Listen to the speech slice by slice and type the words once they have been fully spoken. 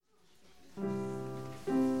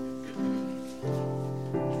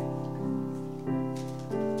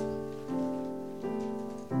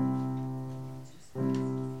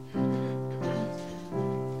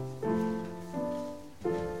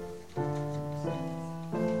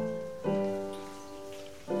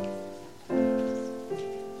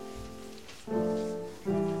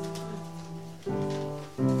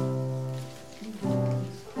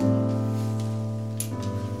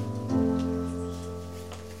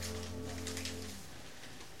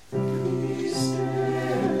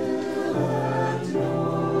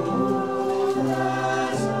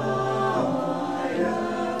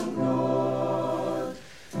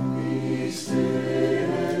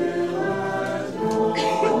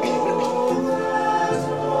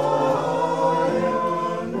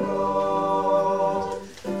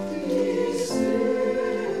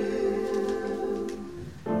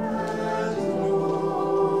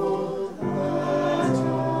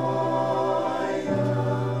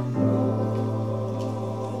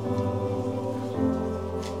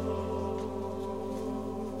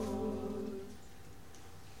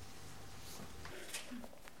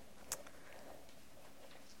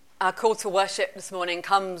Our call to worship this morning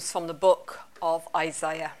comes from the book of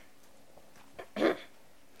Isaiah.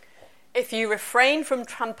 If you refrain from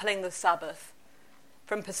trampling the Sabbath,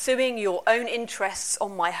 from pursuing your own interests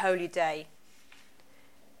on my holy day,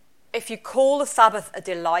 if you call the Sabbath a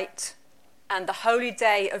delight and the holy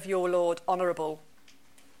day of your Lord honourable,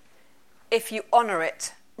 if you honour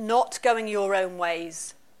it, not going your own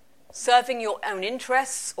ways, serving your own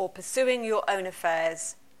interests or pursuing your own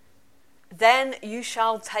affairs, then you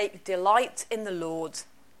shall take delight in the Lord,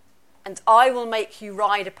 and I will make you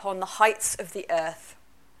ride upon the heights of the earth.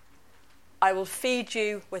 I will feed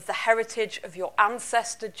you with the heritage of your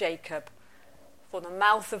ancestor Jacob, for the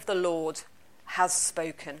mouth of the Lord has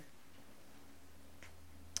spoken.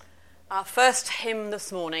 Our first hymn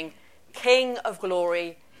this morning, King of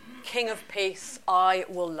Glory, King of Peace, I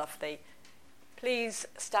will love thee. Please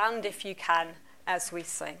stand if you can as we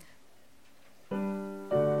sing.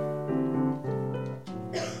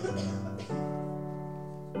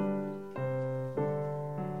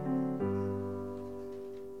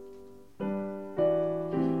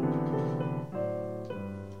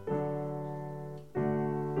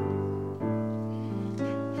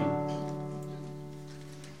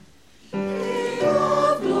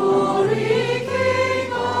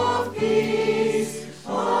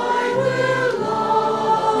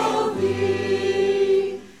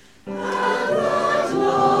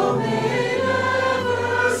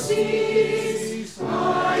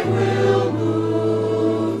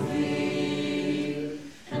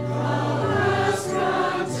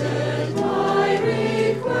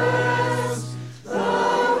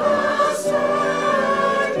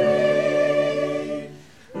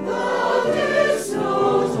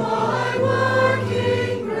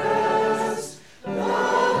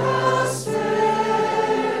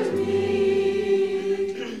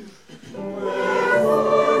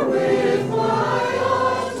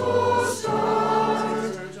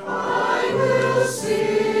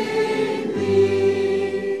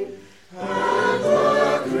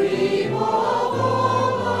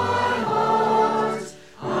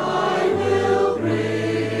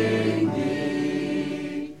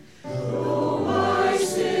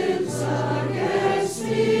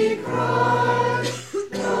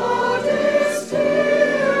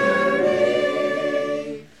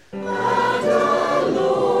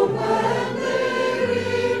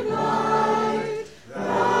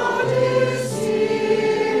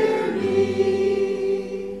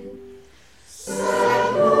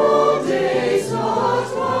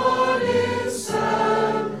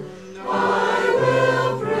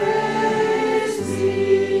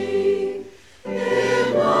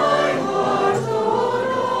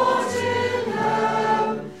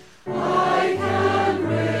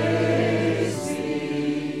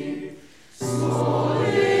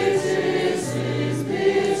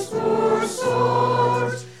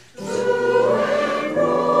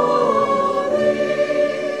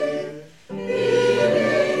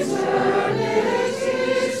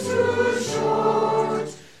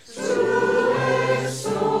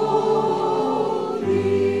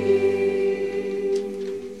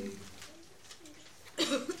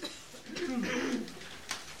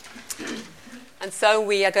 So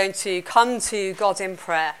we are going to come to God in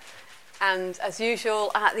prayer. And as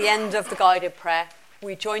usual, at the end of the guided prayer,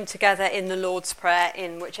 we join together in the Lord's Prayer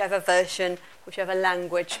in whichever version, whichever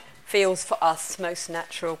language feels for us most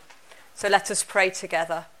natural. So let us pray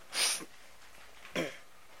together.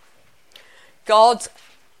 God,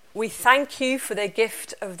 we thank you for the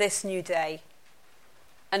gift of this new day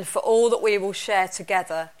and for all that we will share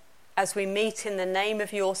together as we meet in the name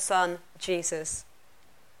of your Son, Jesus.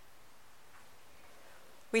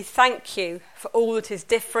 We thank you for all that is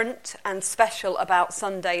different and special about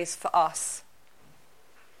Sundays for us.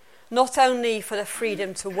 Not only for the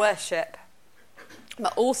freedom to worship,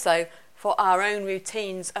 but also for our own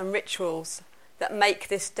routines and rituals that make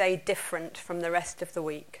this day different from the rest of the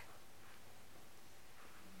week.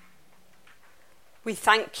 We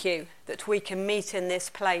thank you that we can meet in this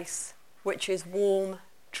place, which is warm,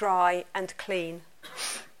 dry, and clean.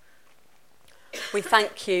 We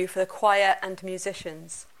thank you for the choir and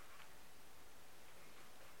musicians.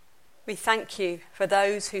 We thank you for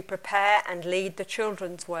those who prepare and lead the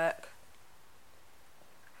children's work.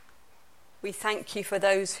 We thank you for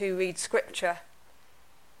those who read scripture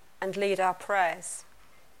and lead our prayers.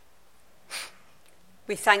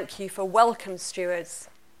 We thank you for welcome stewards,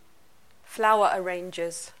 flower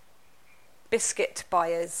arrangers, biscuit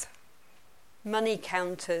buyers, money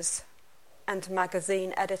counters, and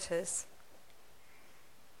magazine editors.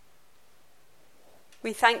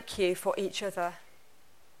 We thank you for each other.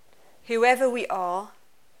 Whoever we are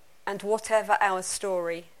and whatever our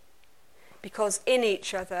story, because in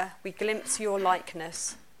each other we glimpse your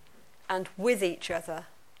likeness, and with each other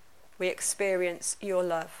we experience your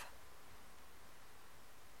love.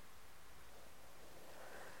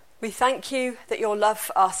 We thank you that your love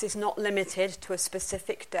for us is not limited to a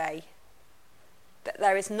specific day, that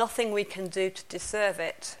there is nothing we can do to deserve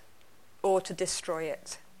it or to destroy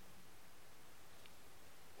it.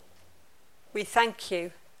 We thank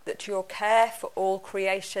you that your care for all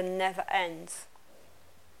creation never ends,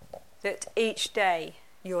 that each day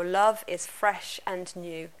your love is fresh and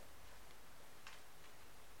new.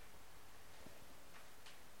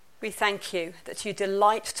 We thank you that you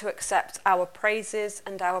delight to accept our praises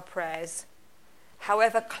and our prayers,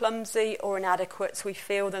 however clumsy or inadequate we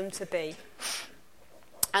feel them to be.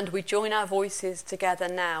 And we join our voices together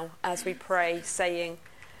now as we pray, saying,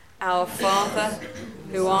 Our Father,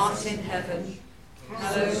 who art in heaven,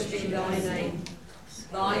 hallowed be thy name.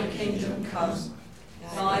 Thy kingdom come,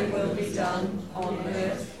 thy will be done on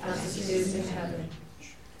earth as it is in heaven.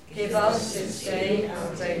 Give us this day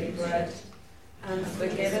our daily bread, and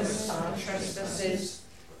forgive us our trespasses,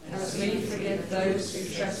 as we forgive those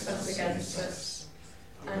who trespass against us.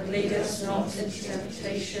 And lead us not into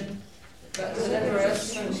temptation, but deliver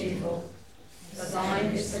us from evil. For thine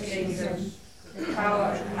is the kingdom, the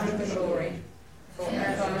power, and the glory,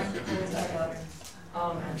 forever and ever.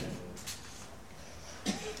 Amen.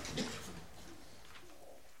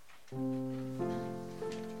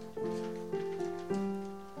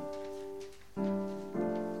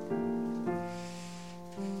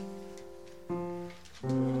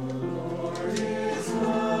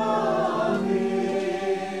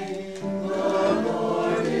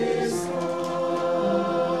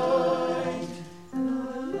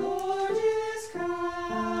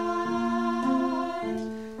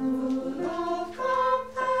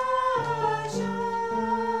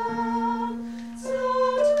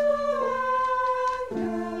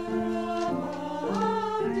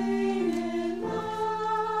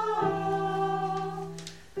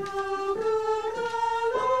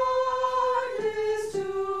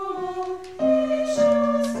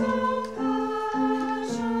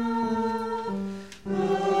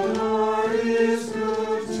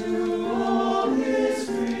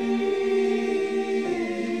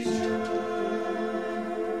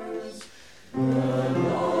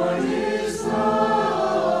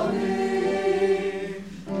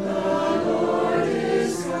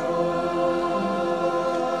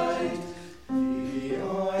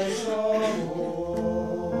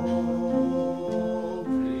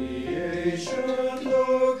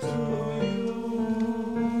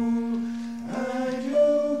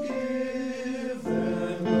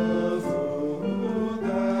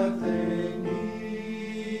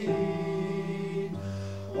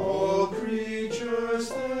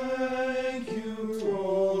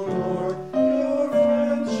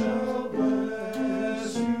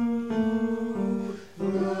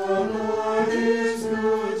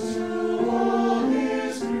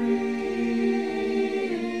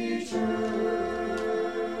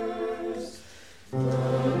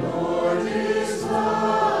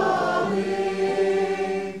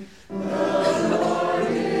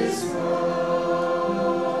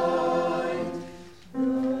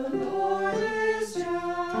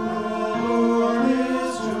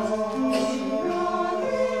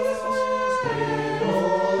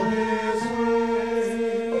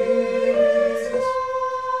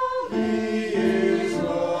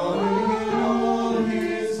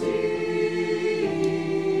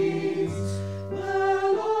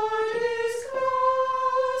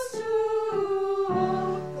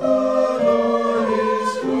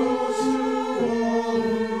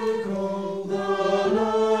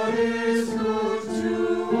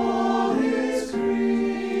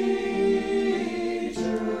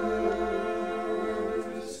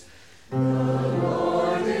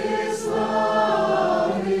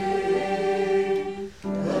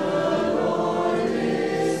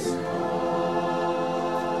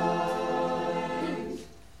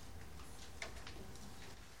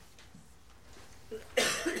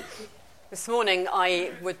 This morning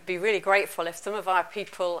I would be really grateful if some of our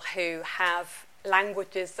people who have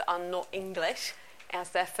languages that are not English as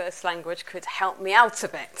their first language could help me out a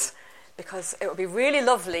bit, because it would be really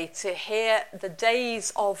lovely to hear the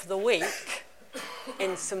days of the week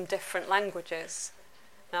in some different languages.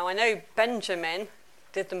 Now I know Benjamin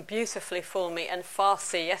did them beautifully for me in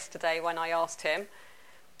Farsi yesterday when I asked him,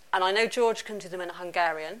 and I know George can do them in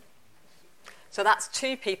Hungarian. So that's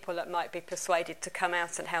two people that might be persuaded to come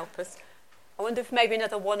out and help us. I wonder if maybe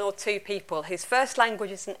another one or two people whose first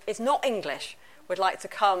language is not English would like to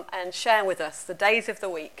come and share with us the days of the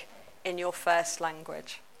week in your first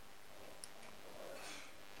language.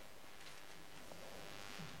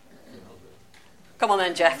 Come on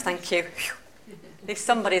then, Jeff, thank you. At least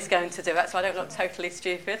somebody's going to do it, so I don't look totally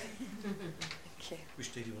stupid. Thank you.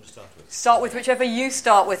 Which day do you want to start with? Start with whichever you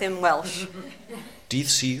start with in Welsh. Dydd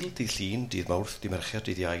Sul, dydd Llun, dydd Mawrth, dydd Mercher,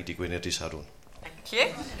 dydd Iau, dydd Gwener, dydd Sadwrn. Thank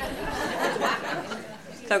you.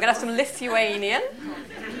 So we're going to have some Lithuanian.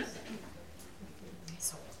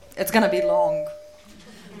 It's going to be long.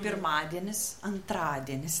 Pirmadienis,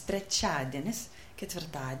 antradienis, trečiadienis,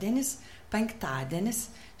 ketvirtadienis, penktadienis,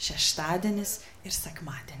 šeštadienis ir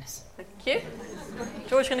sekmadienis. Thank you.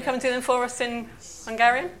 George, going to come and do them for us in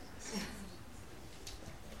Hungarian?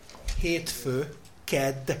 Hétfő,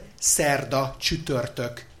 kedd, szerda,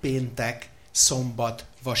 csütörtök, péntek, szombat,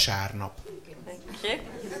 vasárnap. Thank you.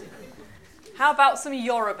 How about some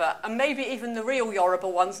Yoruba, and maybe even the real Yoruba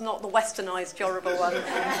ones, not the westernised Yoruba ones?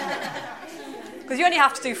 Because you only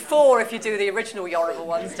have to do 4 if you do the original Yoruba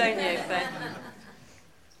ones, don't you? So.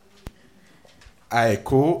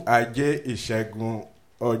 Àìkú, Ajé, Ìṣẹ́gun,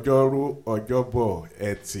 Ọjọ́rú, Ọjọ́bọ̀,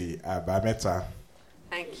 Ẹtì, Àbámẹ́ta.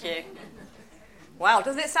 Thank you. Wow,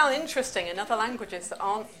 does it sound interesting in other languages that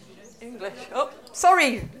aren't English? Oh,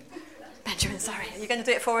 sorry, Benjamin, sorry. You're going to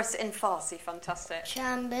do it for us in Farsi. Fantastic.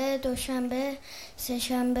 شنبه، دوشنبه،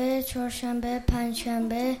 سه‌شنبه، چهارشنبه،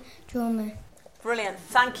 پنجشنبه، جمعه. Brilliant.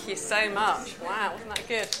 Thank you so much. Wow, isn't that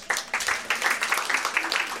good?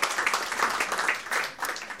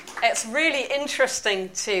 It's really interesting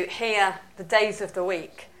to hear the days of the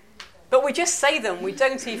week. But we just say them. We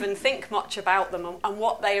don't even think much about them and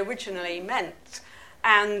what they originally meant.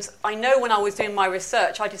 And I know when I was doing my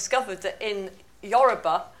research, I discovered that in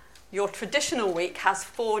Yoruba, your traditional week has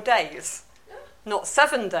 4 days, not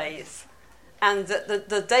 7 days. And that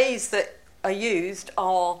the days that are used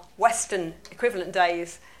are Western equivalent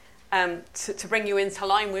days to bring you into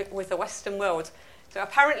line with the Western world. So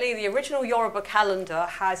apparently the original Yoruba calendar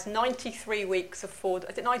has 93 weeks of 4,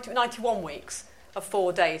 is it 91 weeks of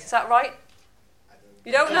 4 days. Is that right?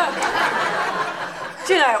 You don't know?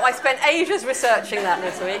 Do you know, I spent ages researching that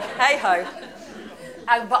this week. Hey-ho.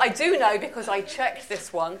 But I do know, because I checked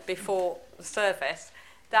this one before the service,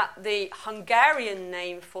 that the Hungarian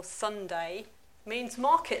name for Sunday means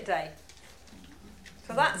market day.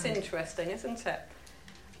 So that's interesting, isn't it?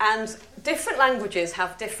 And different languages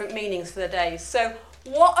have different meanings for the days. So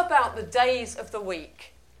what about the days of the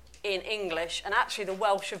week in English? And actually the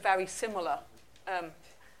Welsh are very similar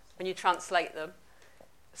when you translate them.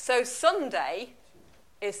 So Sunday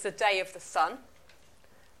is the day of the sun.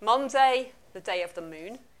 Monday, the day of the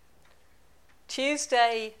moon.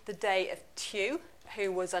 Tuesday, the day of Tu,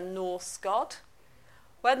 who was a Norse god.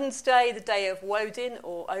 Wednesday, the day of Woden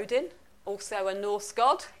or Odin, also a Norse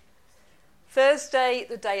god. Thursday,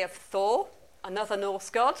 the day of Thor, another Norse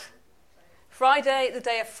god. Friday, the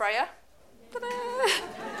day of Freya,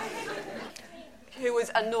 who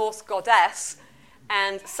was a Norse goddess.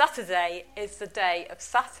 And Saturday is the day of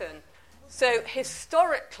Saturn. So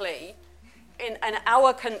historically, in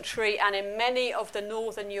our country and in many of the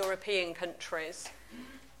northern European countries,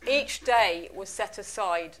 each day was set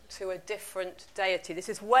aside to a different deity. This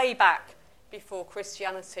is way back before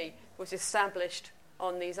Christianity was established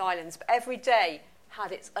on these islands. But every day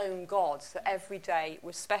had its own god, so every day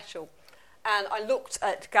was special. And I looked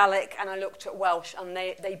at Gaelic and I looked at Welsh, and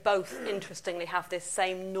they both, interestingly, have this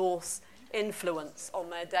same Norse influence on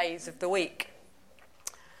their days of the week.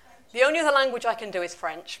 The only other language I can do is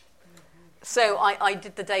French. So I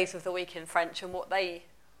did the days of the week in French and what they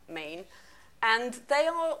mean. And they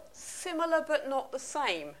are similar but not the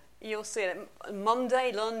same. You'll see that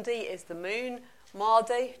Monday, lundi, is the moon.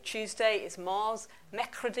 Mardi, Tuesday, is Mars.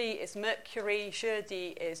 Mercredi is Mercury.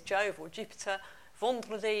 Jeudi is Jove or Jupiter.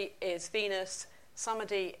 Vendredi is Venus.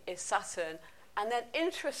 Samedi is Saturn. And then,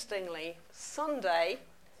 interestingly, Sunday,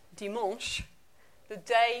 dimanche, the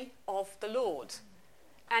day of the Lord.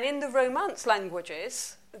 And in the Romance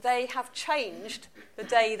languages, they have changed the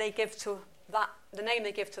day they give to that, the name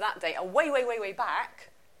they give to that day, way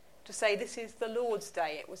back, to say this is the Lord's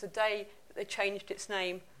Day. It was a day that they changed its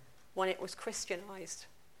name when it was Christianized.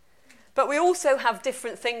 But we also have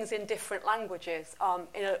different things in different languages.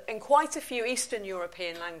 In quite a few Eastern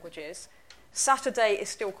European languages, Saturday is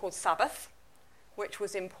still called Sabbath, which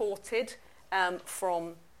was imported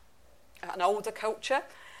from an older culture.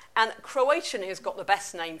 And Croatian has got the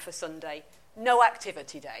best name for Sunday, No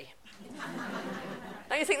Activity Day.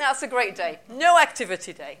 Don't you think that's a great day? No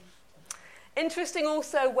Activity Day. Interesting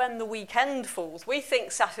also when the weekend falls. We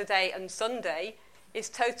think Saturday and Sunday is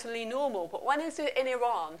totally normal, but when is it in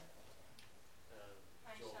Iran?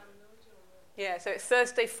 Yeah, so it's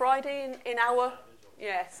Thursday, Friday in our...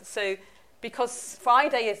 Yes, so because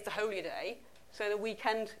Friday is the holy day, so the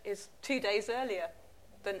weekend is 2 days earlier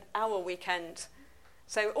than our weekend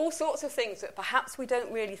So all sorts of things that perhaps we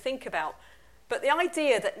don't really think about. But the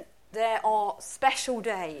idea that there are special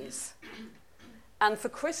days, and for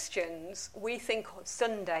Christians, we think of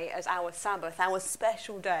Sunday as our Sabbath, our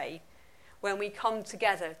special day, when we come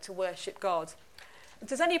together to worship God.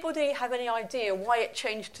 Does anybody have any idea why it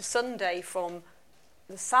changed to Sunday from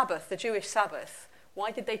the Sabbath, the Jewish Sabbath?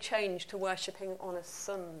 Why did they change to worshipping on a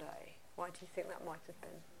Sunday? Why do you think that might have been?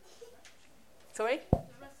 Sorry? The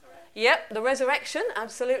resurrection. Yep, the resurrection,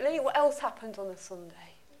 absolutely. What else happened on a Sunday?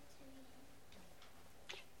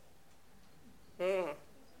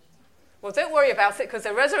 Well, don't worry about it, because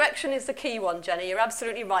the resurrection is the key one, Jenny. You're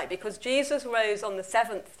absolutely right, because Jesus rose on the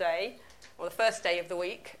 7th day, or the first day of the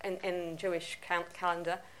week in Jewish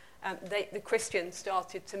calendar. The Christians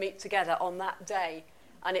started to meet together on that day,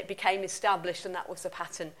 and it became established, and that was the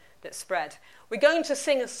pattern that spread. We're going to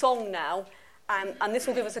sing a song now, and this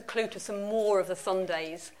will give us a clue to some more of the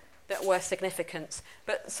Sundays that were significant.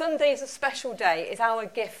 But Sunday is a special day. It's our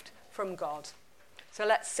gift from God. So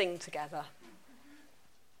let's sing together.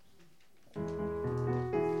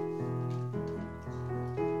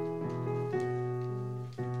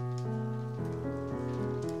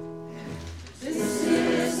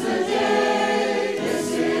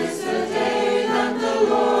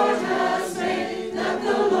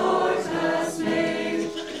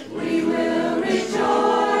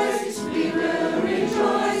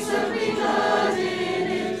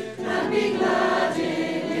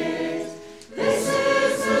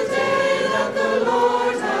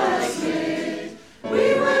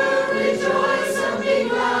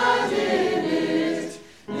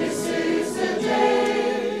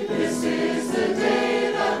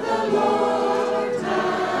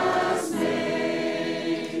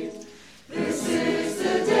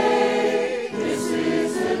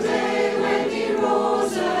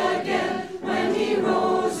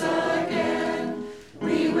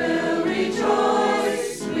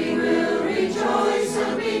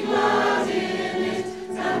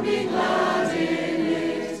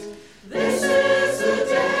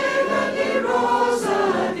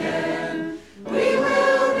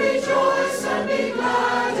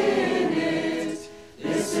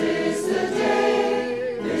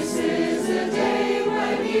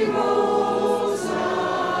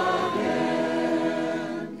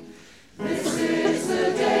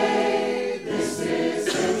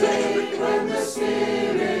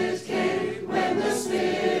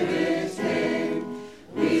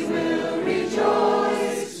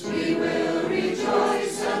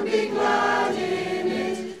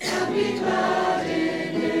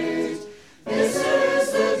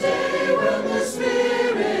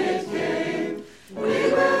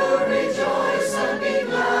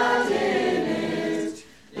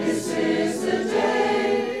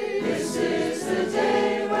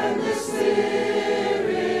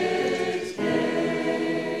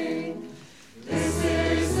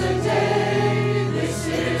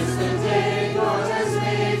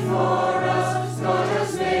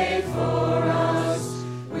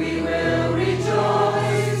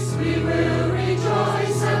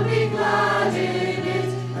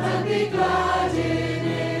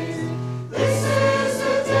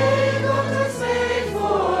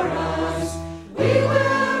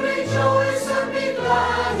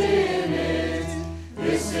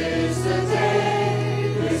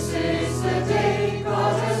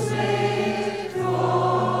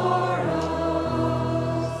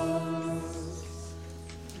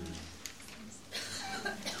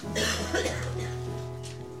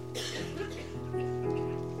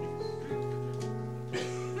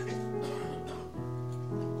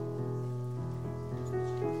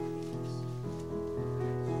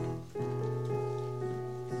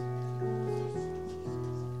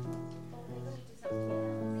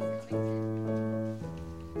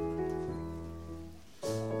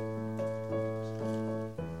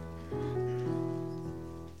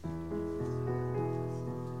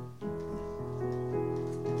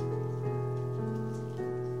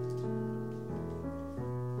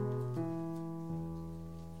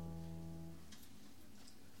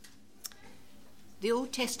 The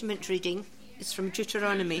Old Testament reading is from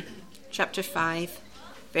Deuteronomy chapter 5,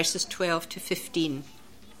 verses 12 to 15.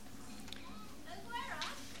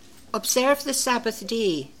 Observe the Sabbath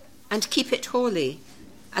day and keep it holy,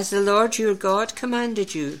 as the Lord your God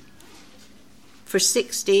commanded you. For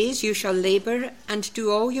 6 days you shall labour and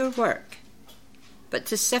do all your work, but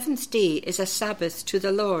the 7th day is a Sabbath to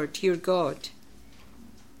the Lord your God.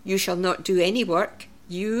 You shall not do any work,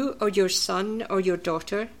 you or your son or your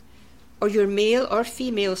daughter, or your male or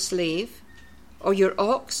female slave, or your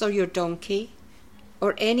ox or your donkey,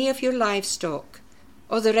 or any of your livestock,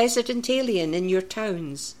 or the resident alien in your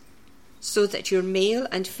towns, so that your male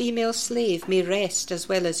and female slave may rest as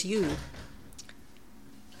well as you.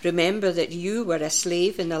 Remember that you were a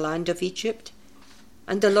slave in the land of Egypt,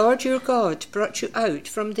 and the Lord your God brought you out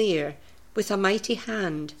from there with a mighty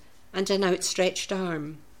hand and an outstretched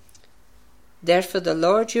arm. Therefore the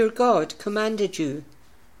Lord your God commanded you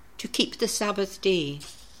to keep the Sabbath day.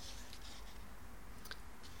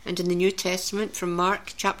 And in the New Testament from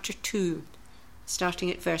Mark chapter 2,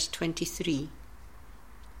 starting at verse 23.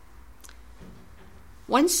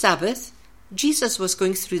 One Sabbath, Jesus was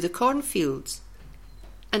going through the cornfields,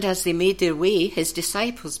 and as they made their way, his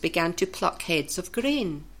disciples began to pluck heads of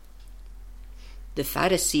grain. The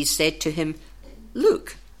Pharisees said to him,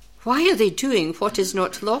 "Look, why are they doing what is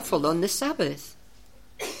not lawful on the Sabbath?"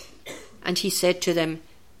 And he said to them,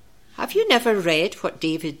 "Have you never read what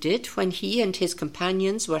David did when he and his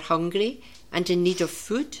companions were hungry and in need of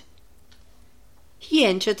food? He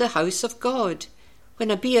entered the house of God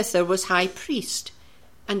when Abiathar was high priest,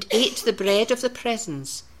 and ate the bread of the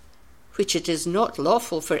presence, which it is not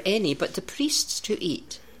lawful for any but the priests to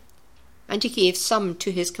eat, and he gave some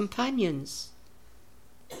to his companions.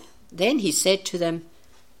 Then he said to them,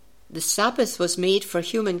 'The Sabbath was made for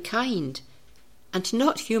humankind, and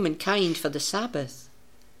not humankind for the Sabbath.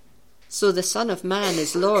 So the Son of Man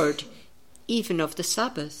is Lord even of the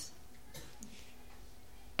Sabbath.'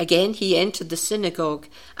 Again he entered the synagogue,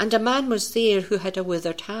 and a man was there who had a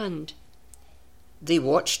withered hand. They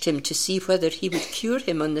watched him to see whether he would cure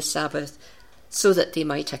him on the Sabbath, so that they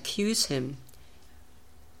might accuse him.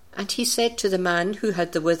 And he said to the man who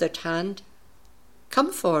had the withered hand,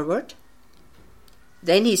 'Come forward.'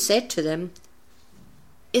 Then he said to them,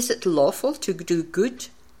 'Is it lawful to do good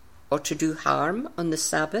or to do harm on the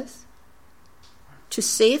Sabbath? To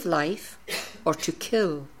save life or to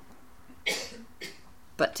kill?'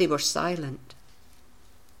 But they were silent.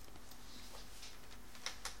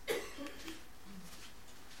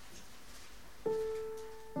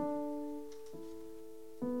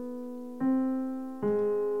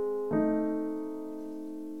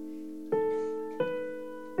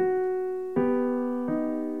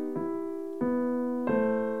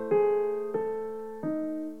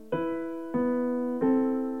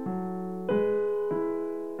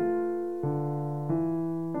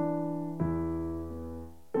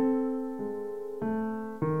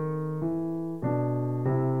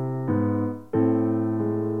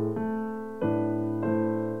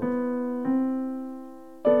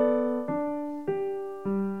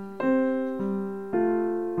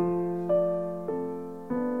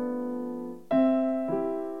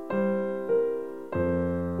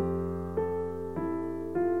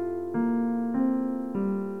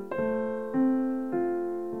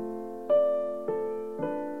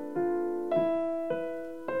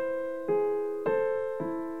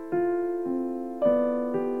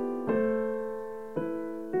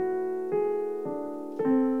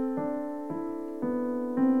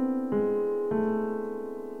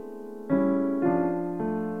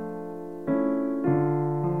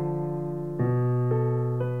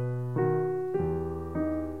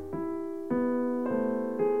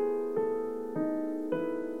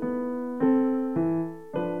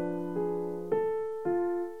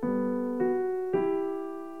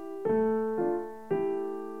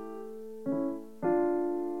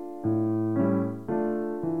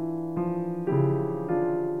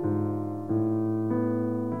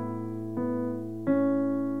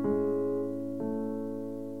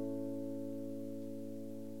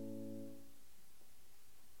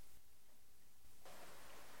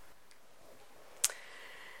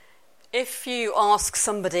 If you ask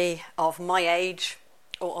somebody of my age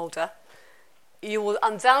or older, you will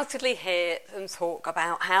undoubtedly hear them talk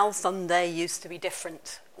about how Sunday used to be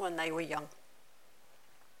different when they were young.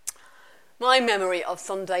 My memory of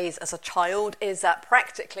Sundays as a child is that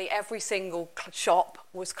practically every single shop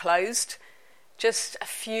was closed. Just a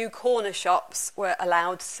few corner shops were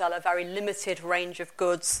allowed to sell a very limited range of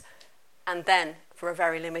goods, and then for a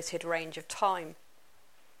very limited range of time.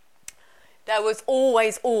 There was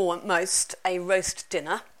always almost a roast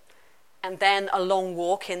dinner, and then a long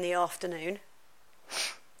walk in the afternoon.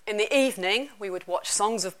 In the evening, we would watch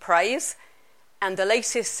songs of praise and the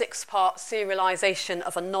latest 6-part serialisation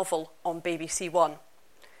of a novel on BBC One.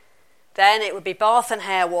 Then it would be bath and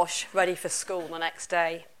hair wash, ready for school the next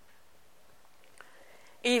day.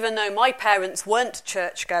 Even though my parents weren't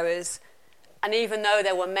churchgoers, and even though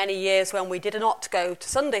there were many years when we did not go to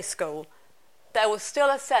Sunday school, there was still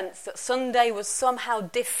a sense that Sunday was somehow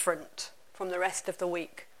different from the rest of the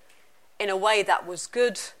week, in a way that was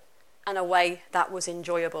good and a way that was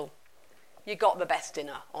enjoyable. You got the best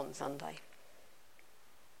dinner on Sunday.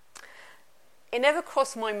 it never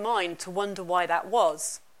crossed my mind to wonder why that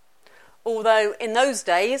was. Although in those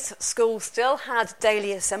days, schools still had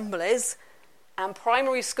daily assemblies, and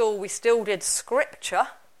primary school we still did scripture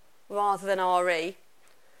rather than RE.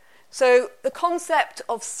 So the concept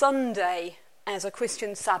of Sunday as a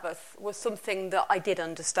Christian Sabbath was something that I did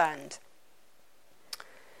understand.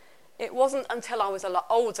 It wasn't until I was a lot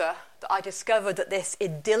older that I discovered that this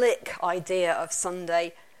idyllic idea of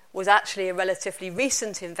Sunday was actually a relatively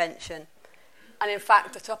recent invention. And in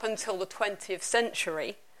fact, that up until the 20th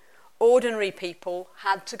century, ordinary people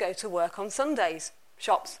had to go to work on Sundays.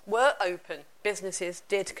 Shops were open, businesses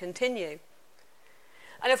did continue.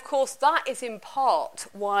 And of course, that is in part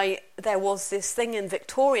why there was this thing in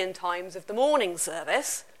Victorian times of the morning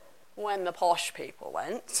service, when the posh people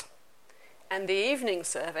went, and the evening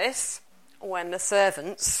service, when the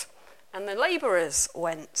servants and the labourers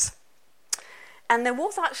went. And there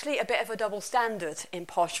was actually a bit of a double standard in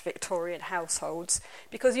posh Victorian households,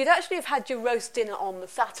 because you'd actually have had your roast dinner on the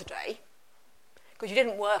Saturday, because you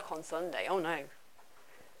didn't work on Sunday, oh no.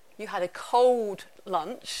 You had a cold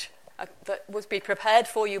lunch that was be prepared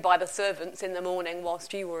for you by the servants in the morning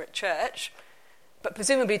whilst you were at church, but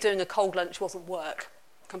presumably doing a cold lunch wasn't work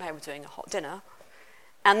compared with doing a hot dinner.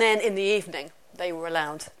 And then in the evening, they were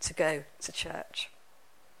allowed to go to church.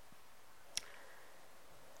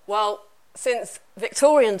 Well, since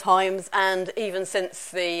Victorian times, and even since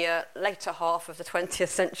the later half of the 20th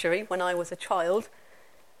century, when I was a child,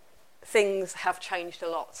 things have changed a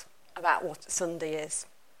lot about what Sunday is.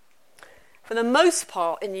 For the most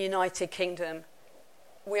part in the United Kingdom,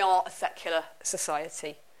 we are a secular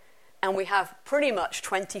society, and we have pretty much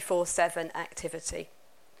 24/7 activity.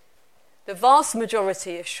 The vast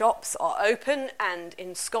majority of shops are open, and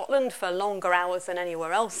in Scotland for longer hours than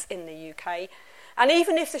anywhere else in the UK. And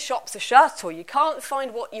even if the shops are shut or you can't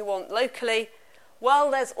find what you want locally,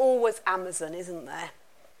 well, there's always Amazon, isn't there?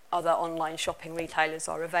 Other online shopping retailers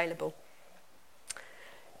are available.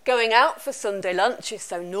 Going out for Sunday lunch is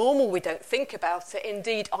so normal we don't think about it.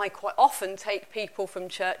 Indeed, I quite often take people from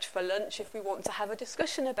church for lunch if we want to have a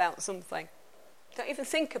discussion about something. Don't even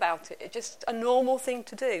think about it. It's just a normal thing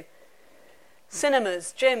to do.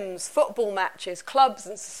 Cinemas, gyms, football matches, clubs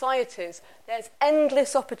and societies. There's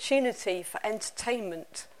endless opportunity for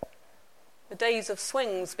entertainment. The days of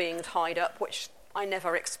swings being tied up, which I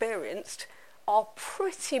never experienced, are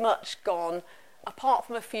pretty much gone, apart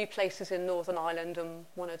from a few places in Northern Ireland and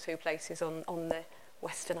one or two places on the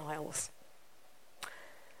Western Isles.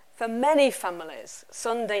 For many families,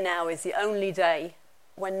 Sunday now is the only day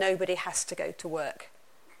when nobody has to go to work.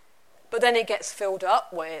 But then it gets filled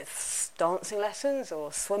up with dancing lessons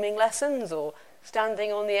or swimming lessons or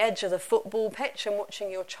standing on the edge of the football pitch and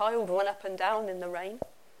watching your child run up and down in the rain.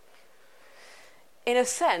 In a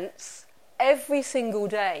sense, every single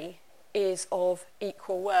day is of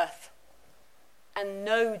equal worth, and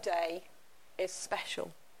no day is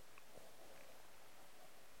special.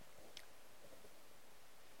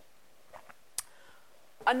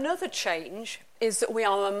 Another change is that we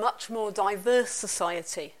are a much more diverse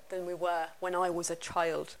society than we were when I was a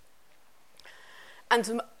child.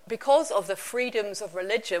 And because of the freedoms of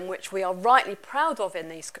religion, which we are rightly proud of in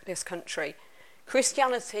this country,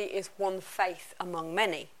 Christianity is one faith among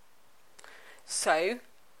many. So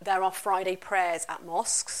there are Friday prayers at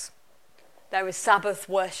mosques, there is Sabbath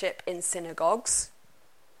worship in synagogues,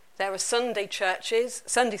 there are Sunday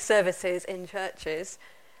services in churches,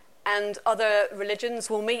 and other religions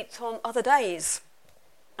will meet on other days.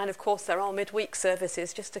 And of course there are midweek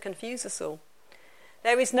services, just to confuse us all.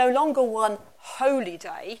 There is no longer one holy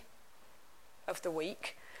day of the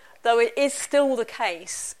week, though it is still the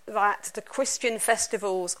case that the Christian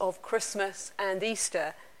festivals of Christmas and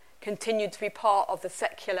Easter continue to be part of the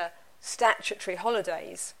secular statutory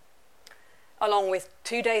holidays, along with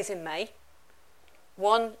 2 days in May,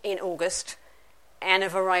 1 in August, and a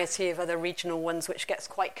variety of other regional ones, which gets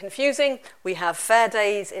quite confusing. We have fair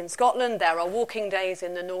days in Scotland, there are walking days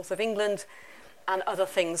in the north of England, and other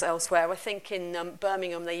things elsewhere. I think in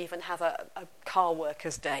Birmingham they even have a car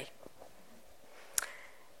workers' day.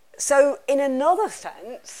 So in another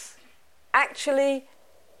sense, actually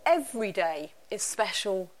every day is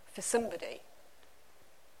special for somebody.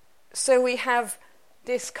 So we have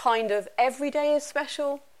this kind of every day is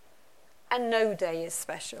special and no day is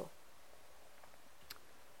special.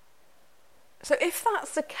 So if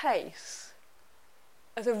that's the case,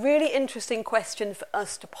 there's a really interesting question for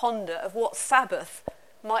us to ponder of what Sabbath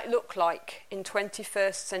might look like in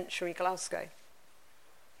 21st century Glasgow.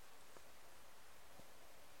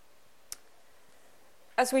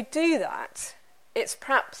 As we do that, it's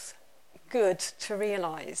perhaps good to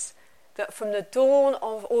realise that from the dawn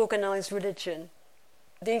of organised religion,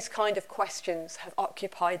 these kind of questions have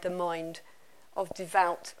occupied the mind of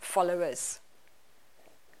devout followers.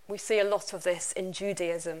 We see a lot of this in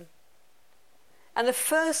Judaism. And the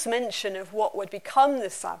first mention of what would become the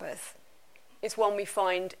Sabbath is one we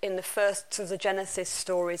find in the first of the Genesis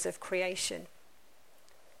stories of creation.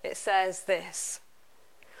 It says this: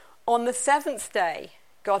 "On the seventh day,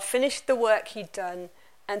 God finished the work he'd done,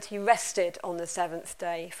 and he rested on the seventh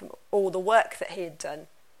day from all the work that he had done.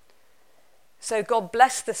 So God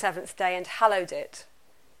blessed the seventh day and hallowed it,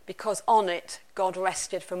 because on it God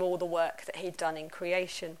rested from all the work that he'd done in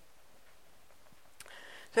creation."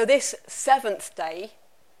 So this seventh day,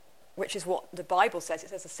 which is what the Bible says,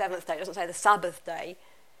 it says the seventh day, it doesn't say the Sabbath day,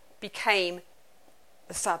 became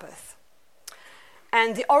the Sabbath.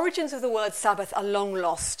 And the origins of the word Sabbath are long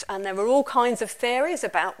lost, and there are all kinds of theories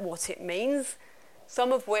about what it means,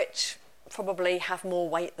 some of which probably have more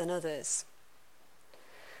weight than others.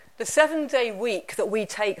 The 7-day week that we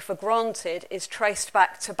take for granted is traced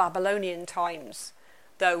back to Babylonian times,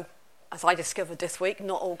 though, as I discovered this week,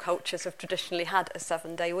 not all cultures have traditionally had a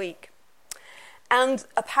 7-day week. And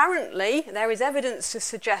apparently there is evidence to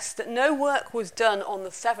suggest that no work was done on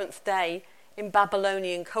the 7th day in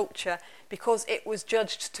Babylonian culture because it was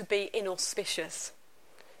judged to be inauspicious.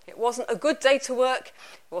 It wasn't a good day to work,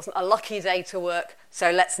 it wasn't a lucky day to work,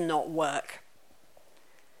 so let's not work.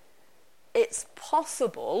 It's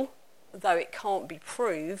possible, though it can't be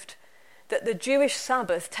proved, that the Jewish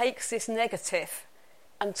Sabbath takes this negative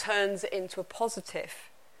and turns it into a positive.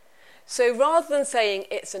 So rather than saying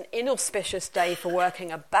it's an inauspicious day for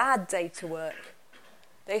working, a bad day to work,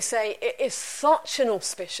 they say it is such an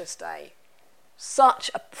auspicious day,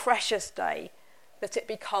 such a precious day, that it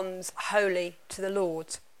becomes holy to the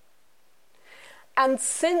Lord. And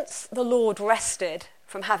since the Lord rested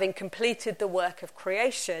from having completed the work of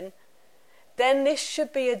creation, then this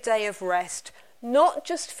should be a day of rest, not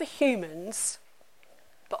just for humans,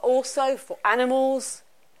 but also for animals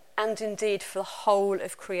and indeed for the whole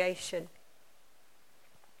of creation.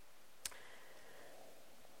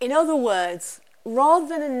 In other words, rather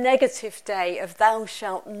than a negative day of thou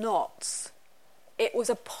shalt nots, it was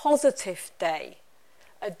a positive day,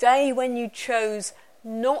 a day when you chose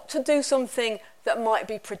not to do something that might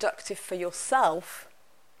be productive for yourself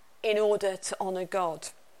in order to honour God.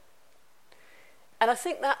 And I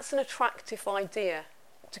think that's an attractive idea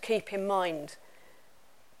to keep in mind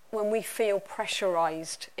when we feel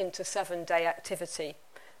pressurised into 7-day activity.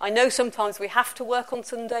 I know sometimes we have to work on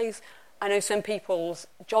Sundays. I know some people's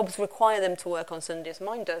jobs require them to work on Sundays.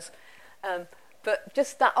 Mine does. But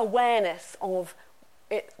just that awareness of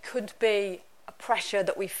it could be a pressure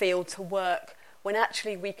that we feel to work when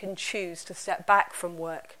actually we can choose to step back from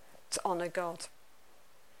work to honour God.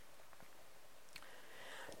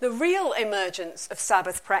 The real emergence of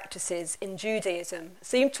Sabbath practices in Judaism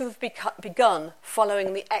seem to have begun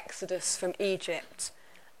following the Exodus from Egypt,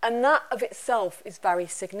 and that of itself is very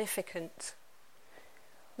significant.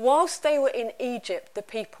 Whilst they were in Egypt, the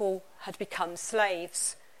people had become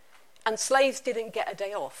slaves, and slaves didn't get a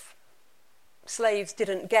day off. Slaves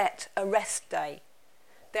didn't get a rest day.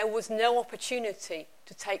 There was no opportunity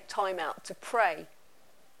to take time out to pray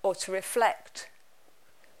or to reflect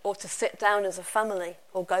or to sit down as a family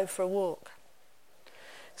or go for a walk.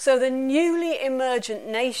 So the newly emergent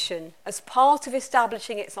nation, as part of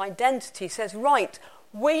establishing its identity, says, right,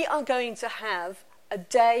 we are going to have a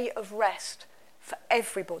day of rest for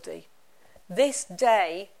everybody. This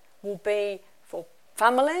day will be for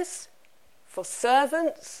families, for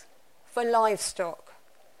servants, for livestock.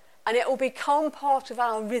 And it will become part of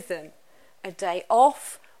our rhythm, a day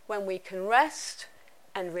off when we can rest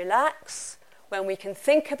and relax, when we can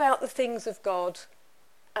think about the things of God,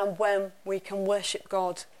 and when we can worship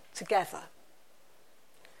God together.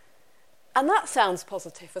 And that sounds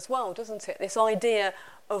positive as well, doesn't it? This idea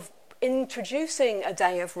of introducing a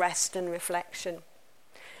day of rest and reflection.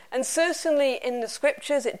 And certainly in the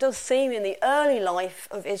scriptures, it does seem in the early life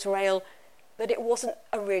of Israel that it wasn't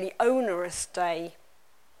a really onerous day.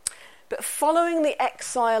 But following the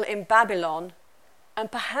exile in Babylon, and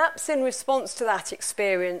perhaps in response to that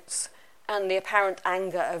experience and the apparent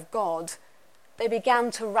anger of God, they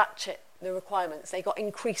began to ratchet the requirements. They got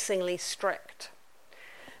increasingly strict.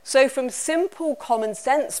 So from simple common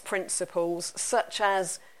sense principles such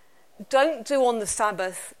as don't do on the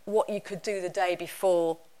Sabbath what you could do the day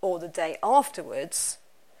before or the day afterwards,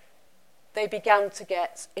 they began to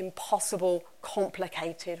get impossible,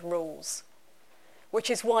 complicated rules, which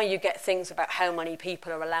is why you get things about how many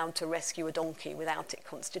people are allowed to rescue a donkey without it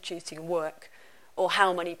constituting work, or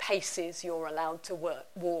how many paces you're allowed to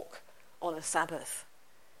walk on a Sabbath.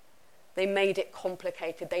 They made it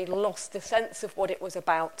complicated. They lost the sense of what it was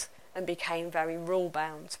about and became very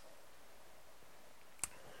rule-bound.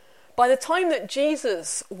 By the time that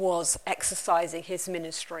Jesus was exercising his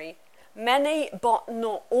ministry, many, but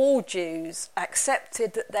not all Jews,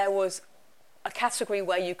 accepted that there was a category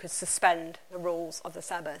where you could suspend the rules of the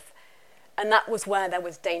Sabbath, and that was where there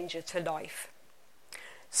was danger to life.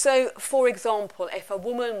 So, for example, if a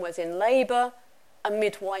woman was in labour, a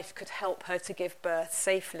midwife could help her to give birth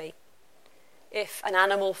safely. If an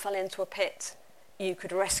animal fell into a pit, you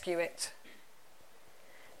could rescue it.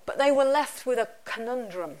 But they were left with a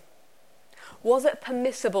conundrum. Was it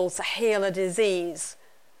permissible to heal a disease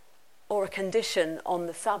or a condition on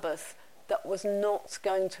the Sabbath that was not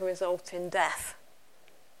going to result in death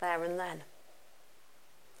there and then?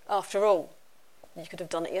 After all, you could have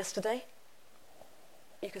done it yesterday.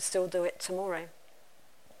 You could still do it tomorrow.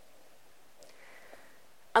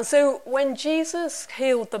 And so when Jesus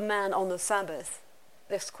healed the man on the Sabbath,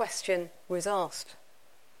 this question was asked.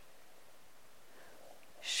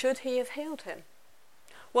 Should he have healed him?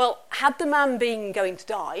 Well, had the man been going to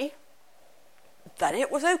die, then it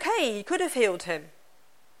was okay, he could have healed him.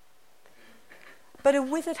 But a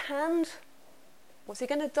withered hand, was he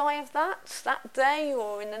going to die of that day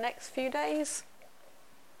or in the next few days?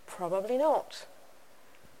 Probably not.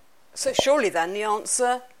 So surely then the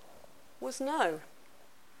answer was no.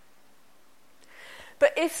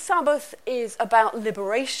 But if Sabbath is about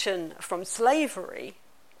liberation from slavery,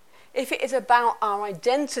 if it is about our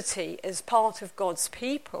identity as part of God's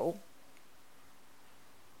people,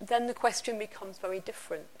 then the question becomes very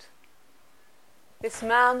different. This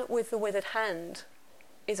man with the withered hand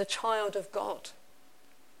is a child of God.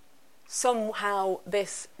 Somehow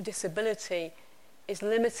this disability is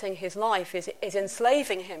limiting his life, is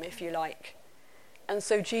enslaving him, if you like. And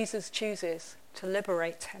so Jesus chooses to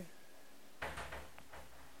liberate him.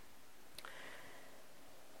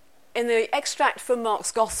 In the extract from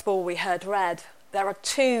Mark's Gospel we heard read, there are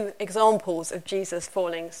two examples of Jesus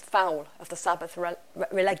falling foul of the Sabbath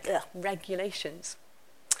regulations.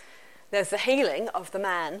 There's the healing of the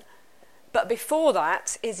man, but before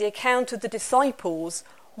that is the account of the disciples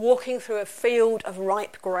walking through a field of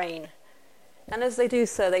ripe grain. And as they do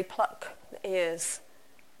so, they pluck the ears,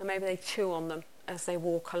 and maybe they chew on them as they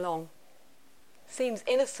walk along. Seems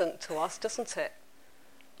innocent to us, doesn't it?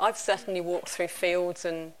 I've certainly walked through fields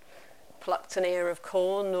and plucked an ear of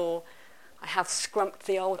corn, or I have scrumped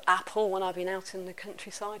the old apple when I've been out in the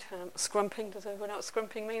countryside. Scrumping, does everyone know what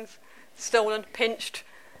scrumping means? Stolen, pinched.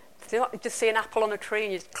 You just see an apple on a tree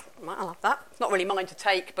and you just, I'll have that. It's not really mine to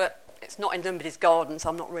take, but it's not in somebody's garden, so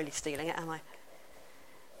I'm not really stealing it, am I?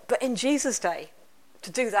 But in Jesus' day,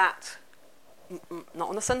 to do that, not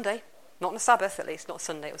on a Sunday, not on a Sabbath at least, not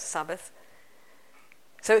Sunday, it was a Sabbath.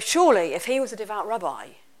 So surely, if he was a devout rabbi,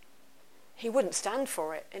 he wouldn't stand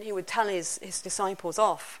for it, and he would tell his disciples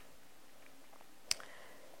off.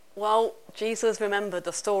 Well, Jesus remembered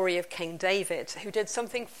the story of King David, who did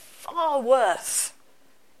something far worse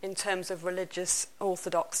in terms of religious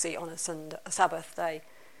orthodoxy on a Sabbath day.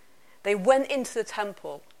 They went into the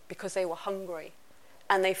temple because they were hungry,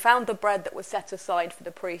 and they found the bread that was set aside for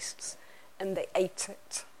the priests, and they ate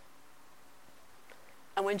it.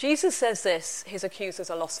 And when Jesus says this, his accusers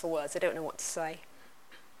are lost for words. They don't know what to say.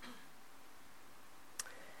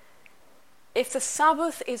 If the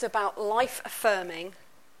Sabbath is about life affirming,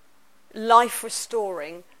 life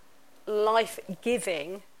restoring, life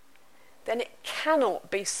giving, then it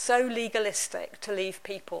cannot be so legalistic to leave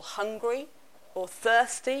people hungry or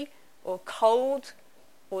thirsty or cold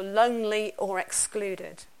or lonely or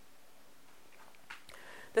excluded.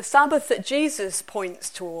 The Sabbath that Jesus points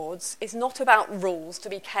towards is not about rules to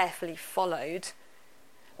be carefully followed,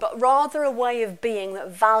 but rather a way of being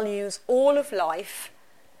that values all of life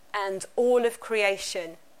and all of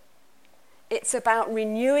creation. It's about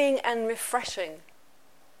renewing and refreshing,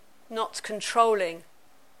 not controlling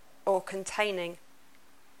or containing.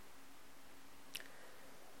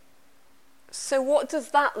 So what does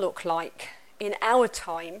that look like in our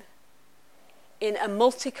time, in a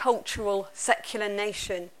multicultural secular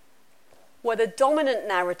nation where the dominant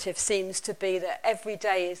narrative seems to be that every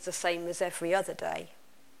day is the same as every other day?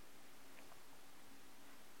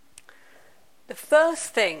 The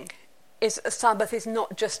first thing is that the Sabbath is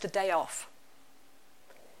not just a day off.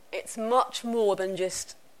 It's much more than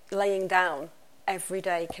just laying down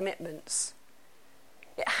everyday commitments.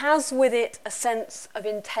 It has with it a sense of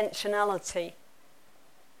intentionality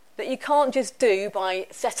that you can't just do by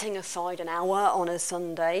setting aside an hour on a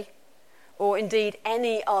Sunday, or indeed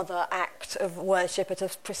any other act of worship at a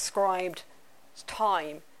prescribed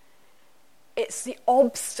time. It's the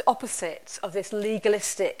opposite of this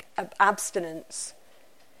legalistic abstinence.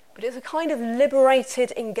 But it's a kind of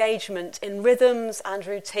liberated engagement in rhythms and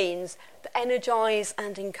routines that energise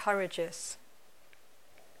and encourage us.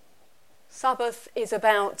 Sabbath is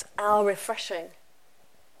about our refreshing,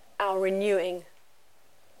 our renewing,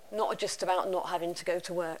 not just about not having to go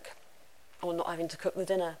to work or not having to cook the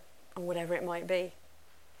dinner or whatever it might be.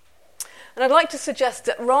 And I'd like to suggest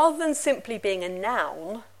that rather than simply being a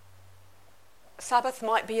noun, Sabbath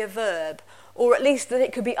might be a verb, or at least that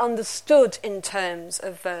it could be understood in terms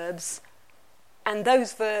of verbs, and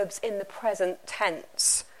those verbs in the present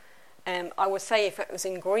tense. I would say if it was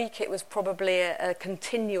in Greek, it was probably a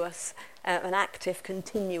continuous, an active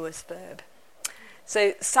continuous verb.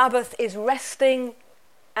 So Sabbath is resting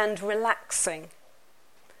and relaxing.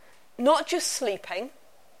 Not just sleeping,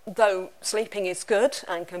 though sleeping is good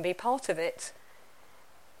and can be part of it,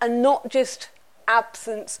 and not just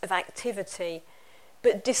absence of activity,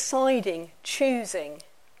 but deciding, choosing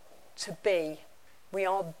to be. We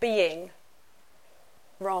are being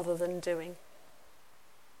rather than doing.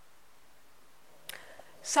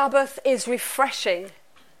 Sabbath is refreshing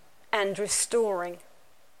and restoring.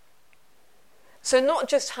 So not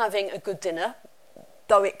just having a good dinner,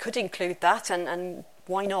 though it could include that, and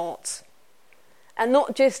why not? And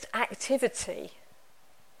not just activity,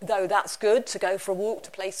 though that's good, to go for a walk,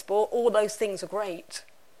 to play sport, all those things are great.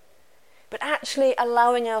 But actually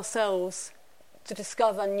allowing ourselves to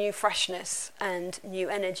discover new freshness and new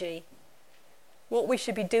energy. What we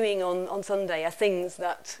should be doing on Sunday are things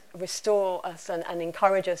that restore us and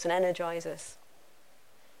encourage us and energise us.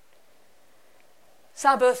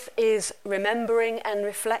 Sabbath is remembering and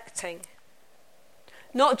reflecting.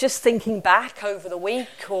 Not just thinking back over the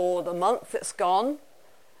week or the month that's gone,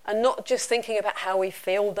 and not just thinking about how we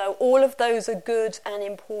feel, though all of those are good and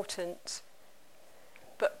important,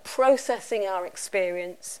 but processing our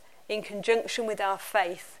experience in conjunction with our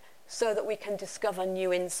faith so that we can discover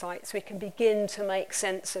new insights, we can begin to make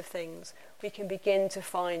sense of things, we can begin to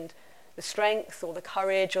find the strength or the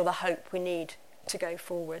courage or the hope we need to go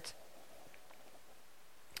forward.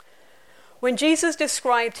 When Jesus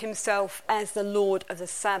described himself as the Lord of the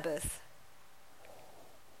Sabbath,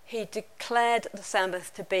 he declared the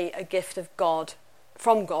Sabbath to be a gift of God,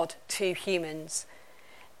 from God to humans.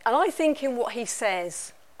 And I think in what he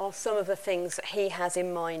says are some of the things that he has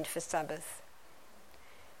in mind for Sabbath.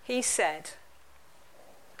 He said,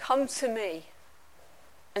 "Come to me,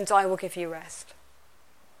 and I will give you rest.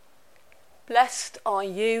 Blessed are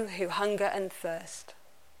you who hunger and thirst.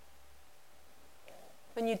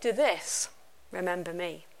 When you do this, remember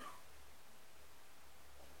me.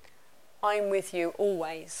 I'm with you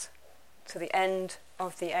always, to the end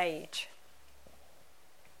of the age."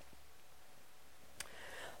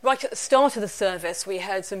 Right at the start of the service, we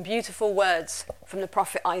heard some beautiful words from the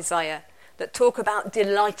prophet Isaiah that talk about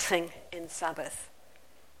delighting in Sabbath.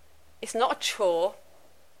 It's not a chore.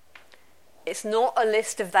 It's not a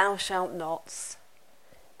list of thou shalt nots,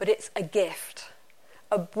 but it's a gift,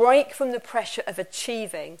 a break from the pressure of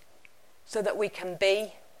achieving so that we can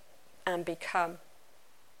be and become.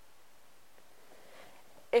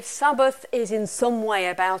 If Sabbath is in some way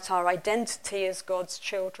about our identity as God's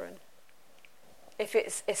children, if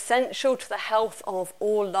it's essential to the health of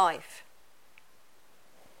all life,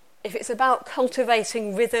 if it's about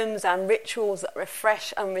cultivating rhythms and rituals that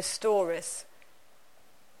refresh and restore us,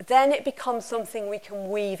 then it becomes something we can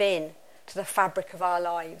weave in to the fabric of our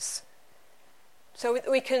lives. So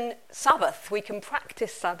we can Sabbath, we can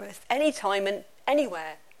practice Sabbath anytime and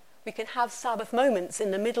anywhere. We can have Sabbath moments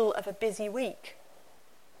in the middle of a busy week,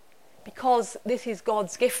 because this is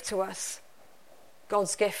God's gift to us,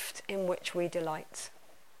 God's gift in which we delight.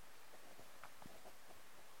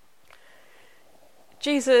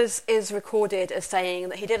 Jesus is recorded as saying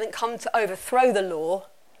that he didn't come to overthrow the law,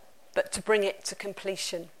 but to bring it to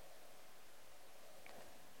completion.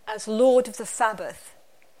 As Lord of the Sabbath,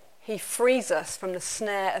 he frees us from the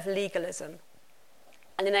snare of legalism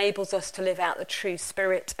and enables us to live out the true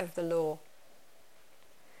spirit of the law.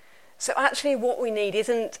 So actually what we need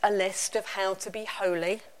isn't a list of how to be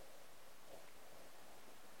holy.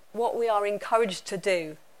 What we are encouraged to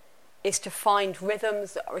do is to find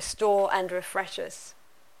rhythms that restore and refresh us.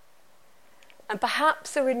 And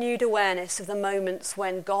perhaps a renewed awareness of the moments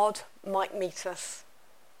when God might meet us,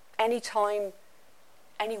 anytime,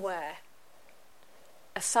 anywhere.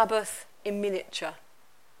 A Sabbath in miniature,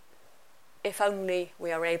 if only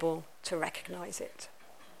we are able to recognise it.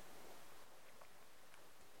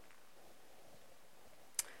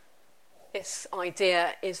 This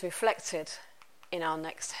idea is reflected in our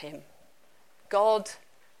next hymn. God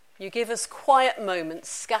You give us quiet moments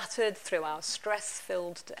scattered through our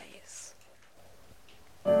stress-filled days.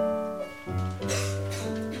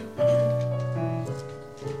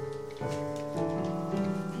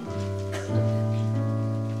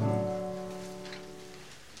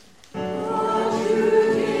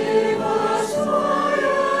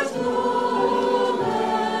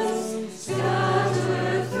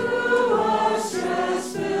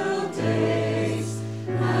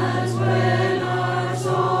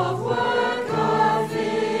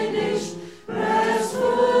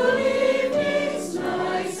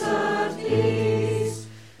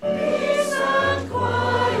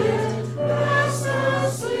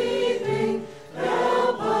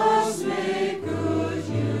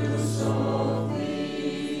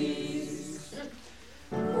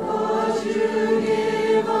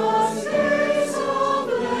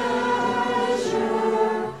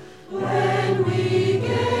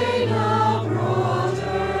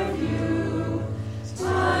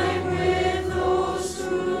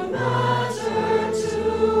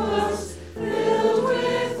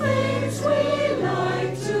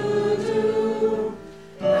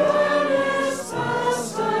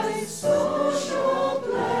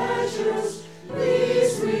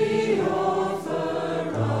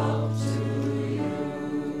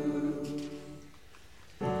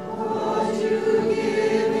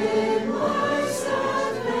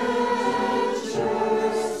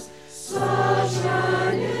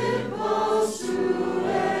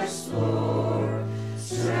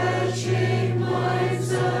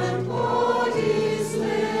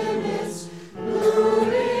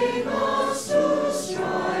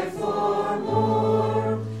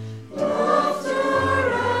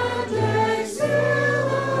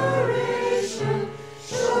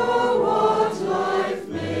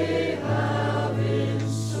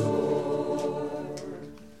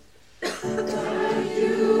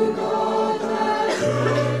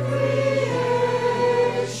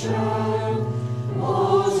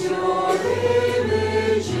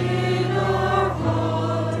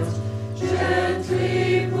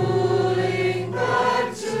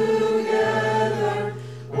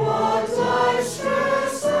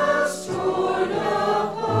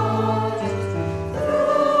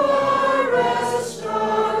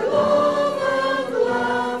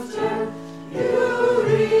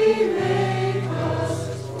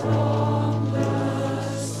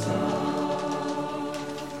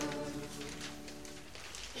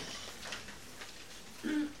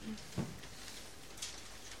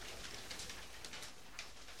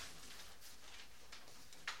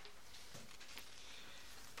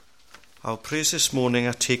 Our prayers this morning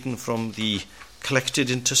are taken from the collected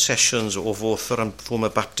intercessions of author and former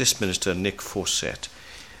Baptist minister Nick Fawcett.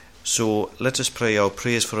 So let us pray our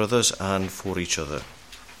prayers for others and for each other.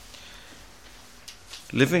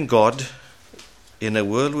 Living God, in a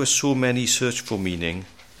world where so many search for meaning,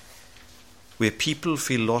 where people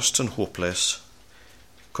feel lost and hopeless,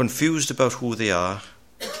 confused about who they are,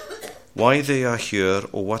 why they are here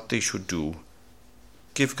or what they should do,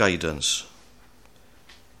 give guidance.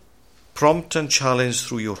 Prompt and challenge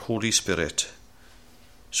through your Holy Spirit,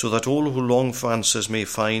 so that all who long for answers may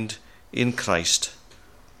find in Christ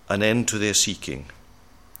an end to their seeking,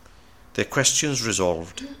 their questions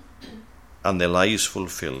resolved, and their lives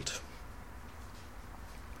fulfilled.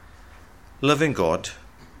 Loving God,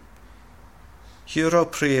 hear our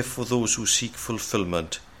prayer for those who seek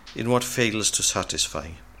fulfillment in what fails to satisfy,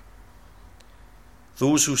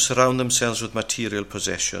 those who surround themselves with material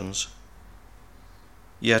possessions,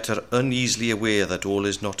 yet are uneasily aware that all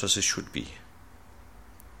is not as it should be.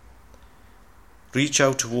 Reach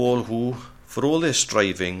out to all who, for all their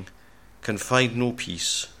striving, can find no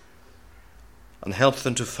peace, and help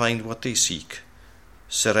them to find what they seek,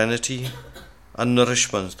 serenity and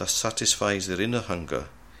nourishment that satisfies their inner hunger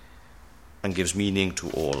and gives meaning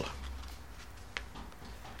to all.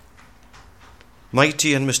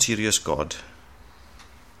 Mighty and mysterious God,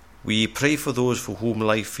 we pray for those for whom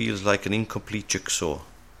life feels like an incomplete jigsaw,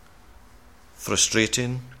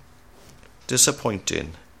 frustrating,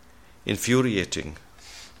 disappointing, infuriating.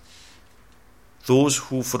 Those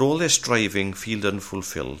who, for all their striving, feel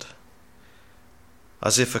unfulfilled,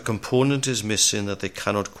 as if a component is missing that they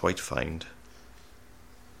cannot quite find.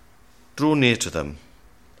 Draw near to them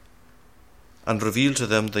and reveal to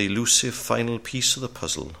them the elusive final piece of the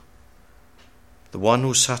puzzle, the one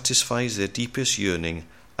who satisfies their deepest yearning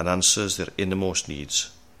and answers their innermost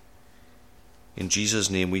needs. In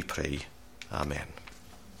Jesus' name we pray. Amen.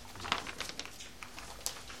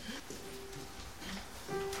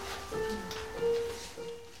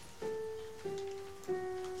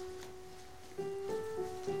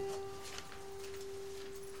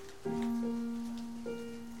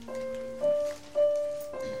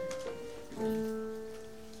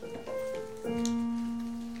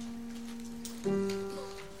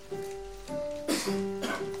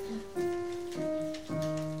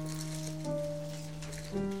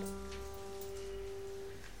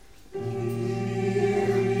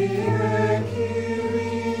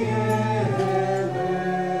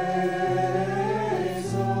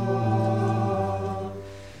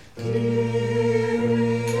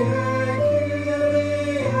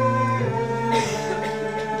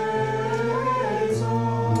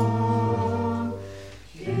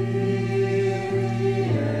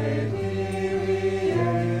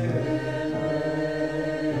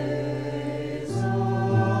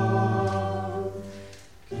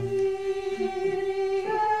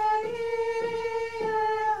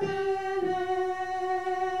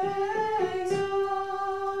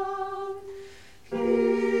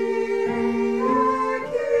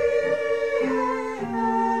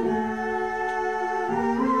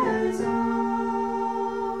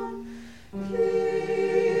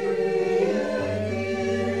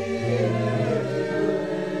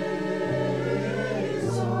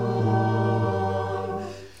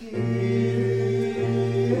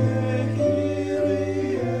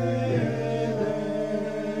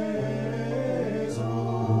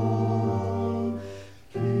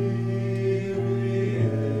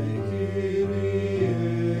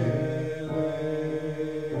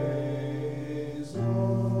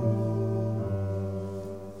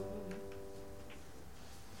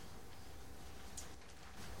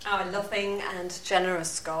 loving and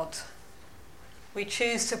generous God, we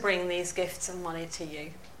choose to bring these gifts of money to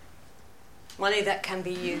you. Money that can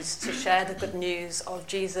be used to share the good news of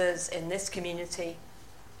Jesus in this community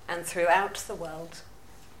and throughout the world.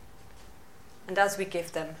 And as we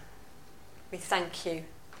give them, we thank you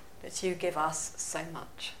that you give us so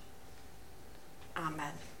much.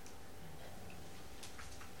 Amen.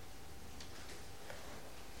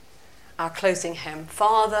 Our closing hymn,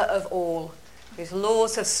 Father of all, whose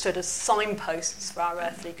laws have stood as signposts for our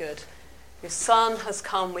earthly good, whose Son has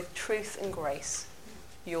come with truth and grace,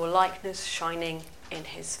 your likeness shining in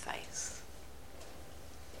his face.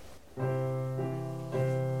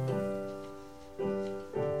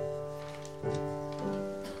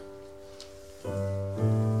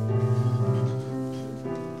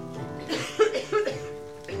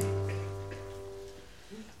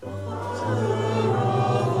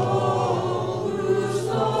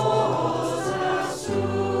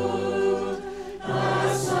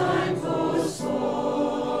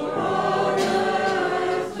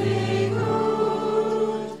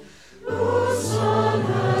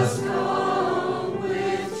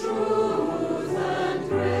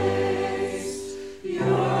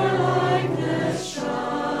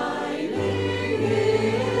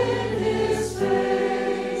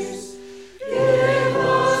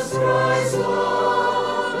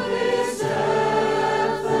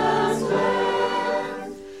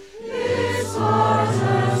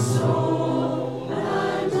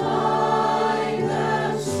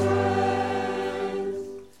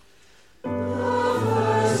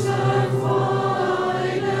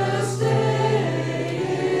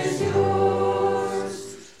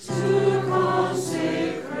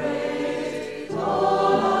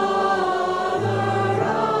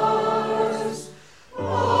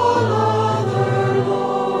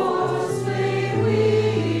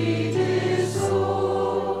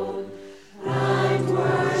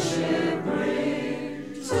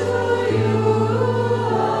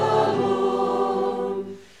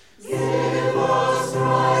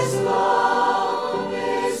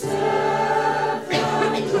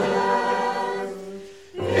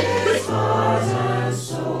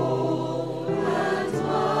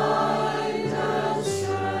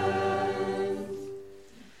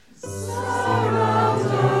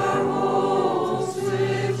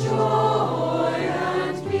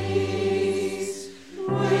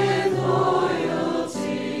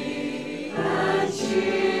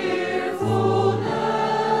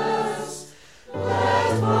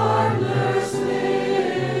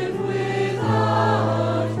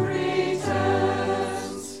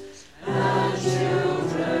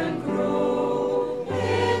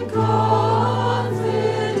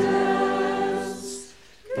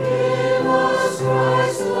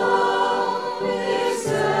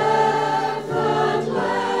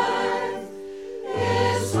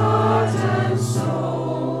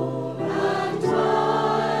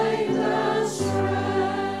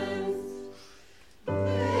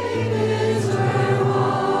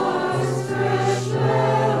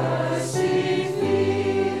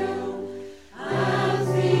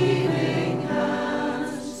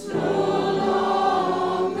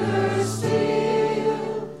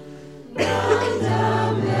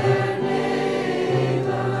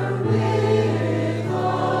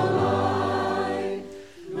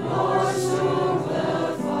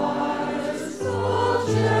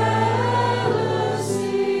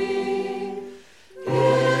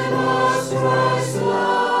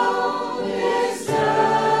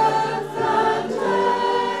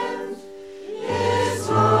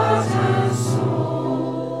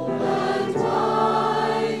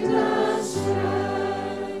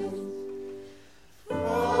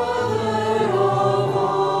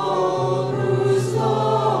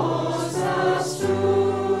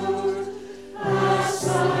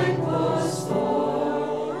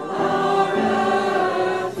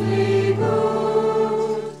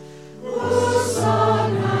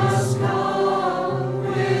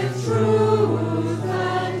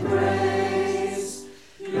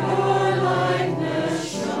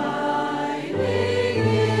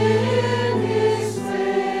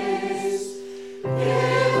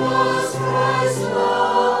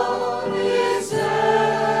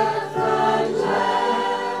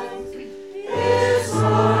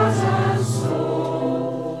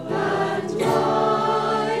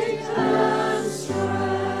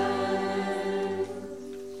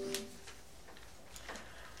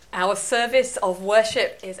 Our service of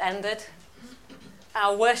worship is ended.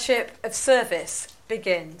 Our worship of service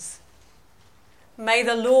begins. May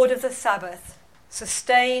the Lord of the Sabbath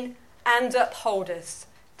sustain and uphold us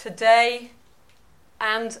today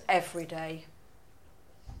and every day.